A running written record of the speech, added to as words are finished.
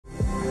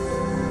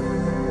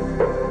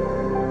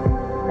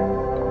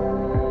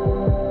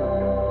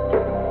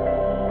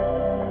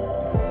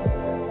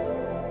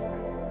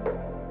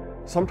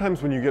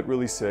Sometimes when you get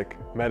really sick,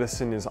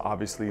 medicine is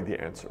obviously the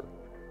answer.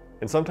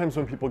 And sometimes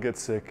when people get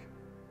sick,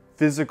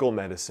 physical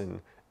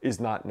medicine is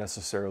not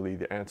necessarily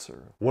the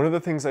answer. One of the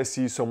things I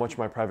see so much in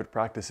my private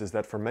practice is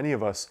that for many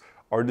of us,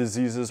 our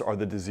diseases are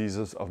the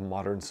diseases of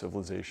modern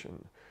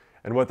civilization.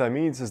 And what that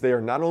means is they are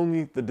not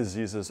only the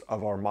diseases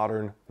of our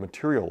modern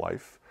material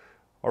life,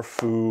 our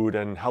food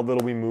and how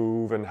little we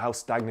move and how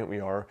stagnant we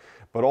are,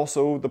 but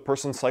also the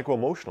person's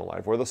psycho-emotional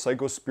life or the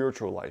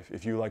psycho-spiritual life,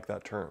 if you like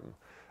that term,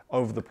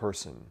 of the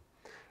person.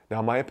 Now,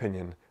 in my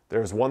opinion,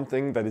 there's one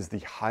thing that is the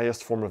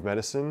highest form of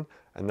medicine,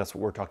 and that's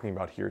what we're talking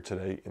about here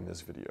today in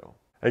this video.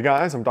 Hey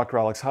guys, I'm Dr.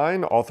 Alex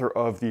Hein, author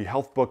of the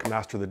health book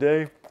Master the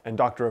Day and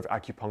doctor of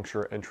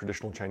acupuncture and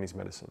traditional Chinese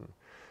medicine.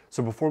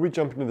 So before we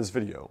jump into this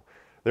video,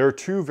 there are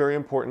two very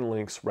important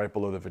links right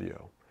below the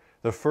video.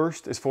 The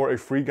first is for a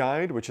free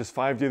guide, which is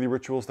 5 daily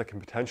rituals that can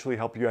potentially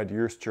help you add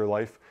years to your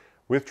life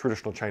with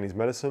traditional Chinese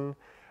medicine.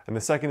 And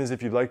the second is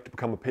if you'd like to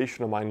become a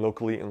patient of mine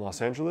locally in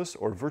Los Angeles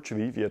or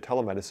virtually via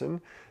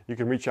telemedicine, you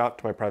can reach out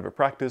to my private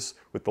practice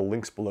with the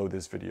links below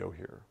this video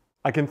here.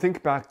 I can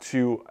think back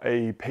to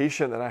a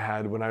patient that I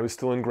had when I was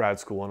still in grad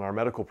school in our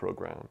medical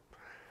program.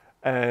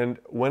 And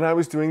when I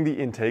was doing the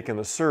intake and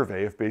the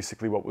survey of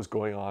basically what was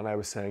going on, I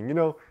was saying, you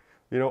know,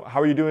 how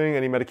are you doing?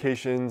 Any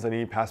medications,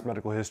 any past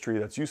medical history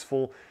that's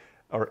useful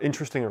or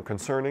interesting or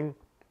concerning?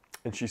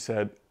 And she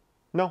said,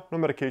 no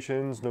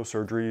medications, no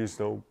surgeries,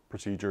 no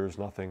procedures,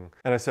 nothing.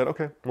 And I said,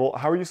 okay, well,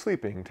 how are you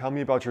sleeping? Tell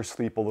me about your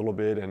sleep a little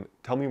bit and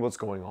tell me what's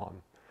going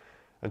on.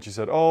 And she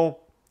said, oh,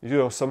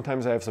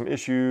 sometimes I have some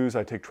issues.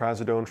 I take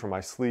trazodone for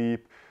my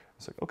sleep. I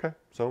was like, okay,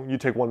 so you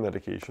take one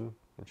medication.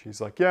 And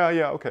she's like,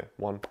 yeah, okay,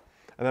 one.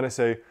 And then I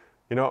say,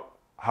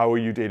 how are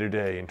you day to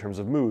day in terms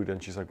of mood?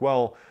 And she's like,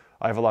 well,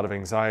 I have a lot of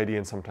anxiety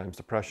and sometimes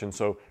depression.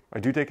 So I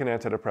do take an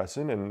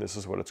antidepressant and this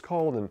is what it's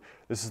called and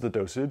this is the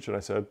dosage. And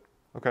I said,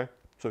 okay,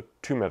 so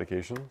 2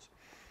 medications.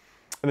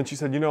 And then she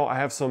said, I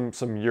have some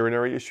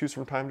urinary issues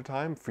from time to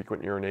time,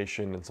 frequent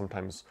urination and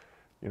sometimes,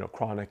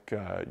 chronic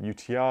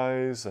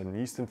UTIs and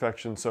yeast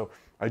infections. So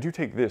I do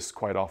take this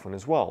quite often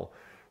as well.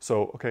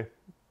 So, okay,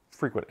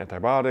 frequent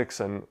antibiotics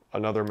and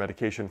another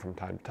medication from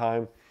time to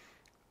time.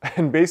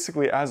 And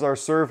basically as our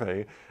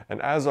survey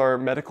and as our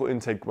medical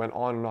intake went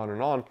on and on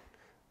and on,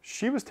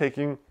 she was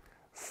taking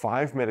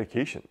 5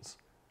 medications.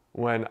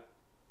 When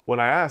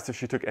I asked if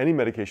she took any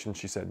medication,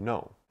 she said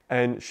no.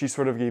 And she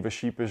sort of gave a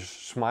sheepish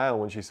smile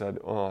when she said,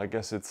 oh, I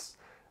guess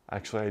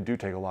I do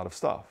take a lot of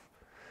stuff.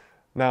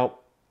 Now,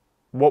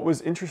 what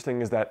was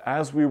interesting is that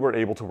as we were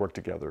able to work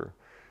together,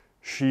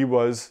 she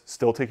was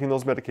still taking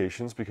those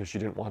medications because she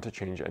didn't want to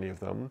change any of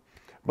them,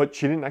 but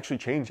she didn't actually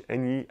change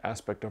any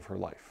aspect of her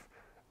life.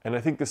 And I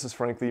think this is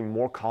frankly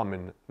more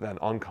common than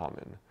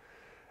uncommon.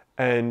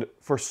 And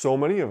for so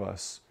many of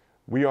us,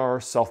 we are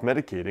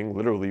self-medicating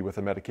literally with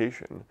a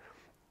medication.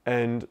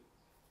 And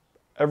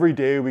every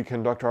day we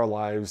conduct our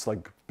lives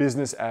like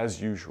business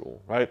as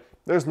usual, right?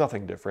 There's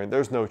nothing different.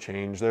 There's no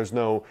change. There's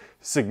no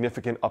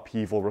significant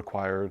upheaval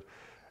required.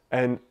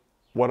 And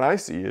what I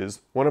see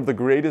is one of the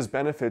greatest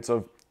benefits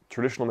of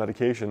traditional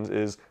medications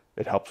is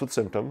it helps with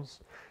symptoms.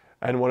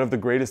 And one of the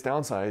greatest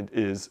downside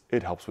is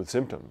it helps with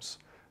symptoms.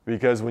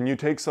 Because when you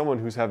take someone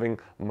who's having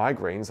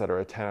migraines that are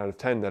a 10 out of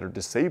 10, that are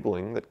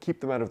disabling, that keep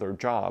them out of their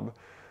job,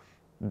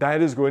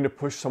 that is going to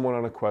push someone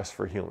on a quest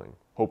for healing,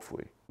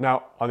 hopefully.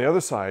 Now, on the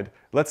other side,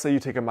 let's say you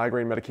take a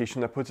migraine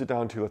medication that puts it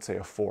down to, let's say,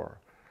 a 4.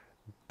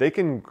 They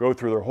can go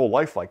through their whole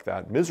life like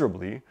that,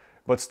 miserably,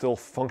 but still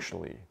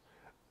functionally.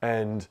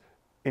 And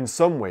in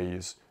some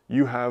ways,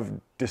 you have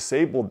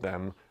disabled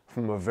them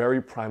from a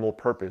very primal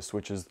purpose,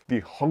 which is the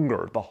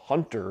hunger, the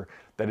hunter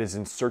that is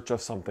in search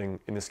of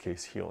something, in this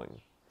case, healing.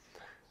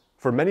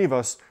 For many of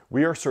us,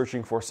 we are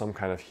searching for some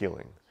kind of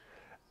healing.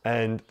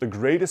 And the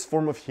greatest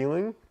form of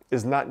healing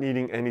is not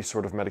needing any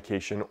sort of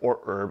medication or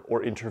herb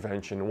or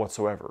intervention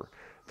whatsoever.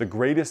 The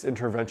greatest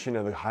intervention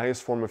and the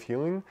highest form of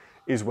healing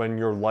is when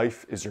your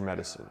life is your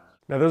medicine.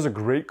 Now, there's a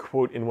great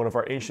quote in one of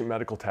our ancient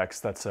medical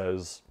texts that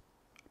says,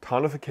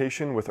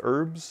 tonification with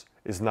herbs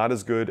is not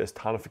as good as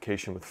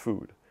tonification with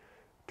food.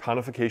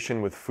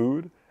 Tonification with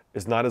food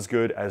is not as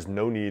good as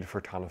no need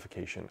for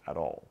tonification at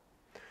all.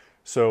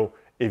 So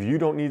if you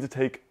don't need to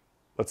take,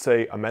 let's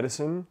say, a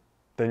medicine,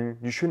 then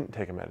you shouldn't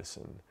take a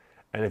medicine.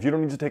 And if you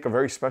don't need to take a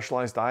very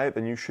specialized diet,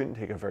 then you shouldn't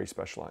take a very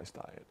specialized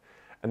diet.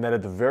 And that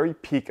at the very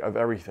peak of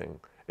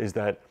everything is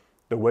that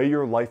the way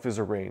your life is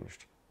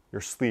arranged, your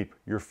sleep,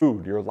 your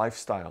food, your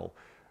lifestyle,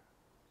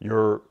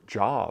 your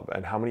job,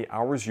 and how many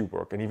hours you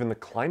work, and even the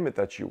climate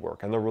that you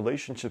work, and the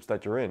relationships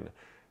that you're in,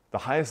 the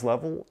highest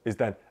level is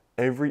that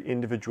every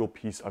individual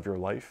piece of your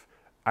life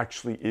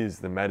actually is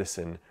the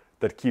medicine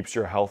that keeps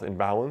your health in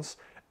balance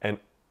and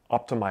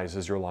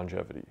optimizes your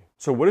longevity.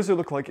 So what does it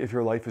look like if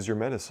your life is your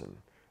medicine,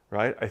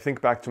 right? I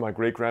think back to my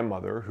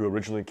great-grandmother who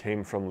originally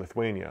came from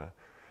Lithuania,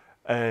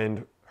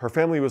 and her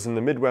family was in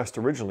the Midwest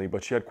originally,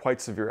 but she had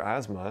quite severe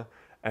asthma,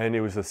 and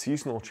it was a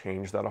seasonal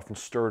change that often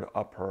stirred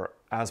up her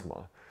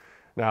asthma.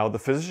 Now, the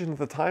physician at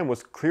the time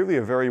was clearly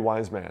a very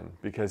wise man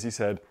because he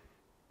said,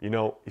 You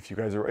know, if you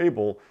guys are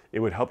able, it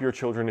would help your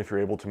children if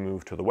you're able to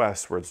move to the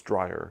West where it's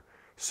drier.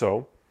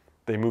 So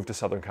they moved to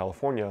Southern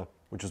California,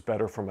 which is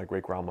better for my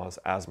great-grandma's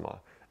asthma.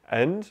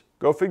 And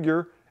go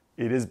figure,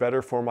 it is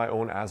better for my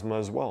own asthma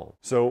as well.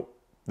 So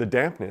the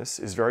dampness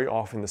is very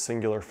often the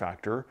singular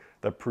factor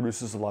that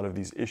produces a lot of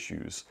these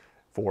issues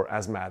for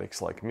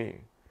asthmatics like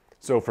me.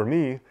 So for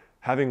me,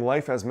 having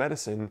life as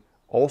medicine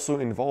also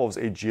involves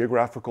a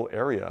geographical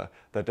area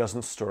that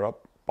doesn't stir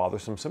up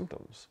bothersome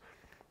symptoms.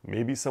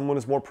 Maybe someone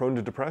is more prone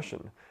to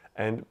depression,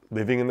 and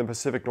living in the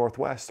Pacific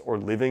Northwest or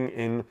living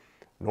in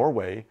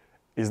Norway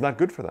is not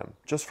good for them,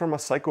 just from a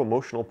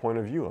psycho-emotional point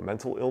of view, a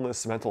mental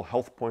illness, mental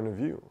health point of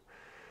view.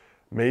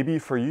 Maybe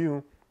for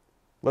you,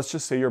 let's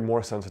just say you're a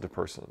more sensitive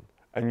person,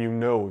 and you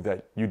know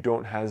that you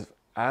don't have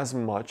as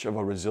much of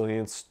a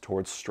resilience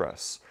towards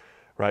stress,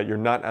 right? You're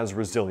not as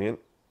resilient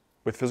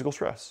with physical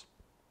stress.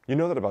 You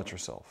know that about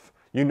yourself.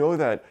 You know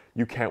that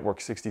you can't work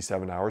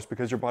 67 hours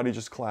because your body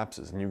just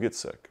collapses and you get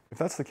sick. If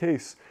that's the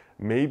case,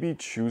 maybe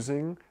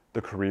choosing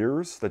the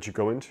careers that you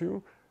go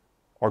into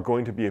are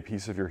going to be a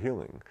piece of your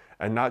healing,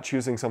 and not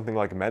choosing something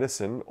like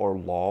medicine or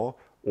law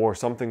or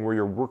something where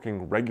you're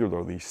working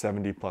regularly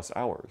 70+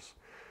 hours.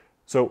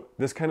 So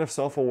this kind of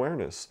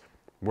self-awareness,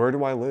 where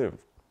do I live?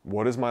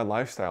 What is my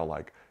lifestyle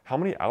like? How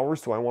many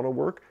hours do I want to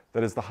work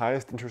that is the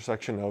highest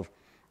intersection of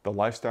the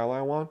lifestyle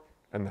I want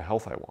and the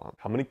health I want?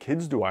 How many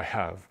kids do I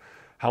have?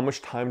 How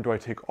much time do I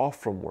take off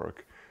from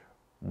work?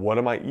 What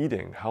am I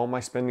eating? How am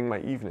I spending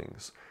my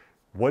evenings?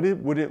 What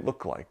would it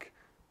look like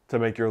to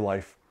make your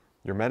life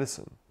your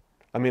medicine?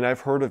 I mean,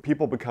 I've heard of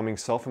people becoming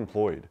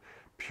self-employed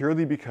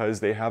purely because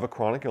they have a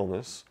chronic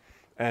illness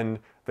and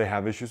they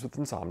have issues with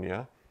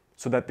insomnia,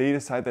 so that they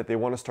decide that they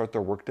want to start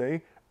their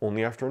workday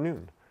only after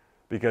noon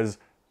because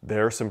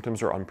their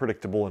symptoms are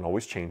unpredictable and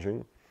always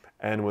changing.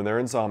 And when their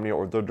insomnia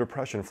or their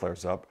depression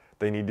flares up,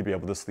 they need to be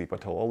able to sleep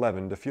until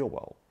 11 to feel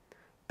well.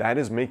 That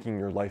is making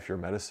your life your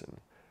medicine.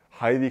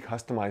 Highly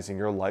customizing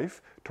your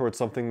life towards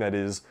something that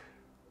is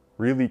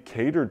really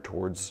catered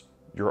towards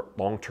your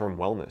long-term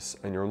wellness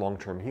and your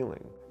long-term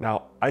healing.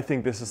 Now, I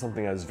think this is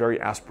something that is very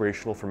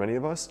aspirational for many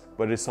of us,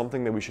 but it is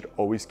something that we should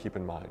always keep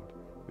in mind.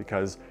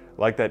 Because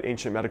like that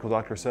ancient medical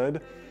doctor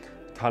said,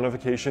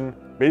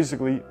 tonification,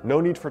 basically no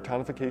need for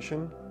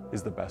tonification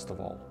is the best of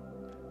all.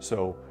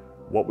 So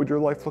what would your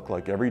life look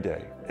like every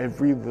day,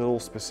 every little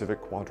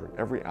specific quadrant,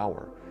 every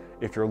hour,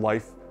 if your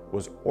life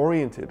was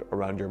oriented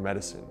around your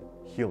medicine,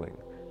 healing,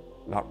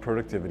 not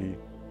productivity,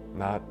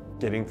 not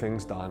getting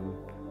things done,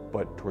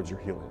 but towards your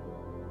healing?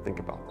 Think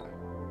about that.